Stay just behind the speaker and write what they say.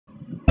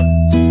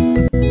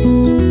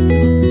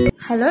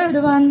Hello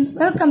everyone,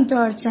 welcome to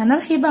our channel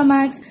Hiba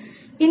Max.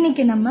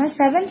 இன்னைக்கு நம்ம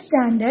 7th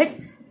standard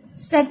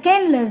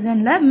second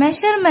lessonல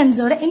measurements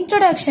ஓட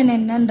introduction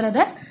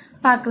என்னன்றத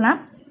பார்க்கலாம்.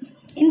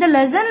 இந்த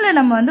lessonல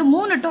நம்ம வந்து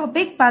மூணு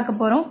டாபிக் பார்க்க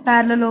போறோம்.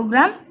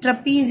 Parallelogram,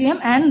 Trapezium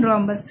and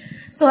Rhombus.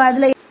 So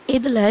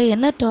இதுல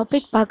என்ன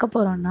டாபிக் பார்க்க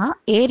போறோம்னா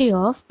area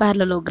of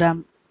parallelogram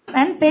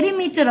and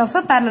perimeter of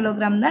a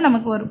parallelogram தான்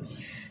நமக்கு வரும்.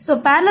 So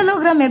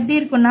parallelogram எப்படி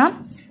இருக்கும்னா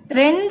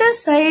ரெண்டு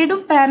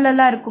சைடும்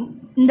parallel-ஆ இருக்கும்.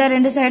 இந்த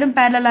ரெண்டு சைடும்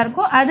parallel-ஆ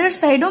இருக்கும், அதர்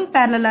சைடும்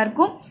parallel-ஆ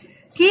இருக்கும்.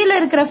 கீழ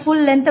இருக்கிற full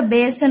length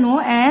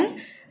பேஸ்னும் and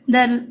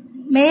the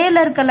மேல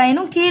இருக்க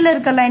லைனும் கீழ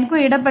இருக்க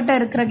லைனுக்கும் இடப்பட்ட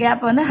இருக்கிற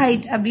கேப் வந்து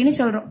height அப்படின்னு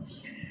சொல்றோம்.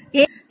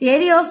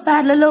 ஏரியா ஆஃப்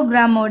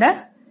parallelogram ஓட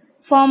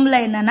ஃபார்முலா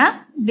என்னன்னா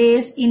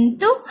base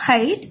into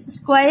height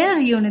square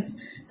units.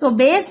 So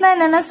பேஸ்னா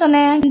என்னன்னா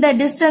சொன்னேன், இந்த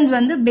டிஸ்டன்ஸ்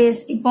வந்து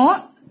பேஸ். இப்போ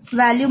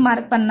வேல்யூ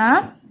மார்க் பண்ணா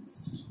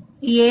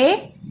A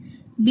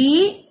B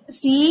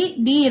C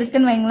D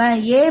இருக்குன்னு வைங்களேன்.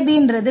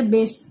 ABன்றது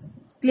பேஸ்.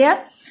 கிளியர்?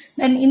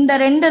 தென் இந்த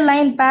ரெண்டு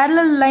லைன்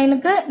parallel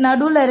லைனுக்கு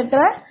நடுவுல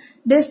இருக்கிற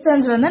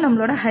டிஸ்டன்ஸ் வந்து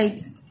நம்மளோட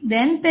height.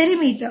 Then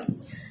perimeter.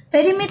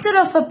 Perimeter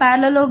of a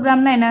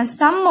parallelogram என்ன?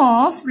 sum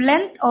of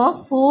length of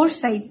 4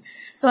 sides.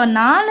 So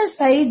 4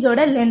 sides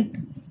ஓட length.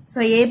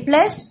 So A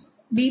plus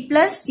B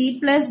plus C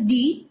plus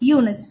D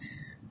units.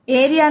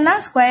 ஏரியானா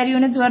square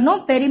units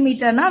வரணும்,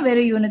 பெரிமீட்டர்னா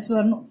வெறும் யூனிட்ஸ்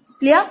வரணும்.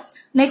 கிளியர்?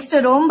 நெக்ஸ்ட்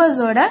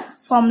ரோம்பஸ் ஓட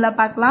formula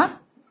பார்க்கலாம்.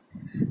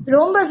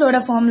 Rhombus ஓட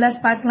formulas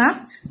பார்க்கலாம்.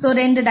 So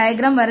ரெண்டு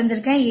டயக்ராம்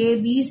வரைஞ்சிருக்கேன்,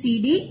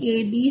 ABCD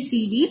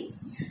ABCD.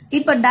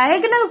 இப்ப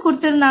டயகனல்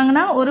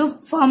கொடுத்திருந்தாங்கன்னா ஒரு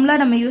ஃபார்முலா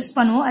நம்ம யூஸ்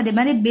பண்ணுவோம், அதே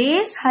மாதிரி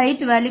பேஸ்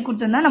ஹைட் வேல்யூ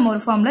கொடுத்திருந்தா நம்ம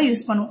ஒரு ஃபார்முலா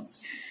யூஸ் பண்ணுவோம்.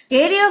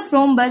 Area of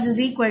rhombus is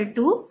equal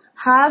to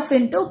half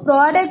into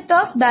product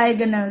of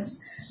diagonals.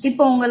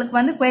 இப்போ உங்களுக்கு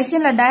வந்து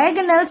கொஸ்டின்ல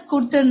diagonals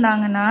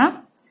கொடுத்திருந்தாங்கன்னா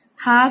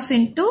half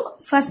into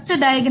first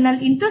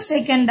diagonal into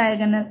second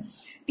diagonal.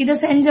 இதை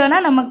செஞ்சோம்னா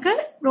நமக்கு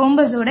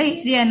ரோம்பஸோட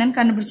ஏரியா என்னன்னு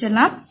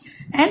கண்டுபிடிச்சிடலாம்.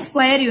 அண்ட்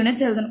ஸ்கொயர்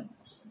யூனிட்ஸ் எழுதணும்.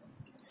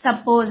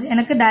 சப்போஸ்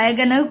எனக்கு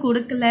டயகனல்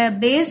கொடுக்கல,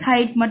 பேஸ்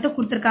ஹைட் மட்டும்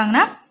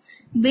கொடுத்திருக்காங்கன்னா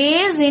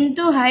base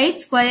into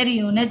height square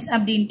units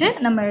அப்படின்ட்டு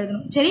நம்ம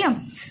எழுதணும். சரியா?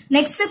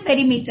 Next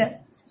perimeter.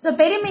 சோ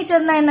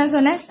பெரிமீட்டர்னா என்ன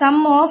சொன்னேன்,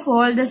 some of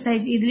all the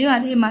sides. இதுலயும்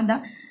அதே மாதிரி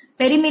தான்,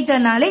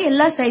 பெரிமீட்டர்னாலே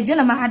எல்லா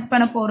சைட்ஸும் நம்ம ஆட்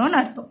பண்ண போறோம்னு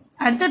அர்த்தம்.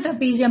 அடுத்து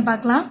ட்ரபீசியம்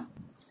பார்க்கலாம்.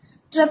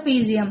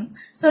 ட்ரபீசியம்.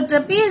 சோ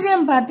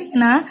ட்ரபீசியம்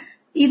பாத்தீங்கன்னா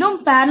இதுவும்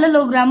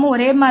parallelogram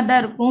ஒரே மாதிரி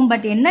தான் இருக்கும்.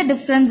 பட் என்ன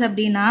டிஃபரன்ஸ்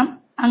அப்படின்னா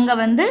அங்க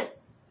வந்து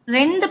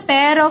ரெண்டு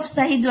பேர் ஆஃப்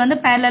சைட்ஸ் வந்து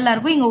பேரலா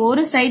இருக்கும், இங்க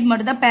ஒரு சைடு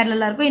மட்டும் தான்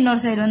பேரலா இருக்கும்,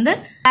 இன்னொரு சைடு வந்து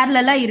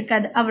பேரலா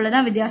இருக்காது.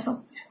 அவ்வளவுதான் வித்தியாசம்.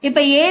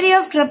 இப்ப ஏரியா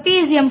ஆஃப்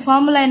ட்ரபீசியம்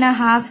ஃபார்முலா என்ன?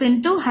 half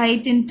into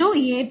height into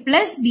A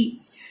plus B.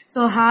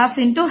 So half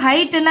into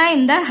heightனா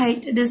இந்த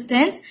height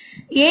distance,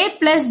 A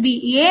plus B.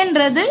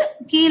 Aன்றது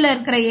கீழ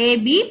இருக்கிற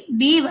AB,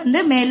 B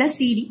வந்து மேல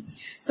CD.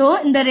 So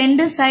இந்த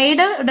ரெண்டு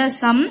சைடோட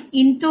some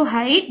into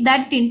height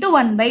that into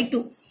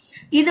 1/2.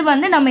 இது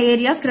வந்து நம்ம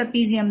area of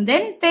trapezium.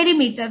 Then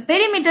perimeter.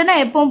 பெரிமீட்டர்னா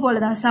எப்பவும்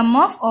போலதான் some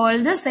of all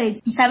the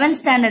sides. 7th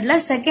ஸ்டாண்டர்ட்ல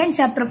செகண்ட்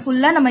சாப்டர்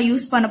ஃபுல்லா நம்ம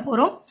யூஸ் பண்ண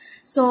போறோம்.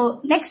 சோ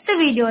நெக்ஸ்ட்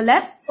வீடியோல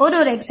ஒரு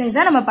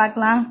எக்ஸசைஸா நம்ம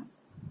பார்க்கலாம்.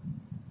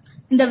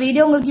 இந்த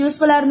வீடியோ உங்களுக்கு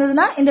யூஸ்ஃபுல்லா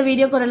இருந்ததுன்னா இந்த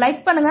வீடியோக்கு ஒரு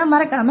லைக் பண்ணுங்க,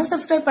 மறக்காம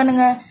சப்ஸ்கிரைப்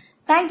பண்ணுங்க.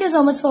 Thank you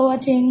so much for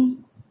watching.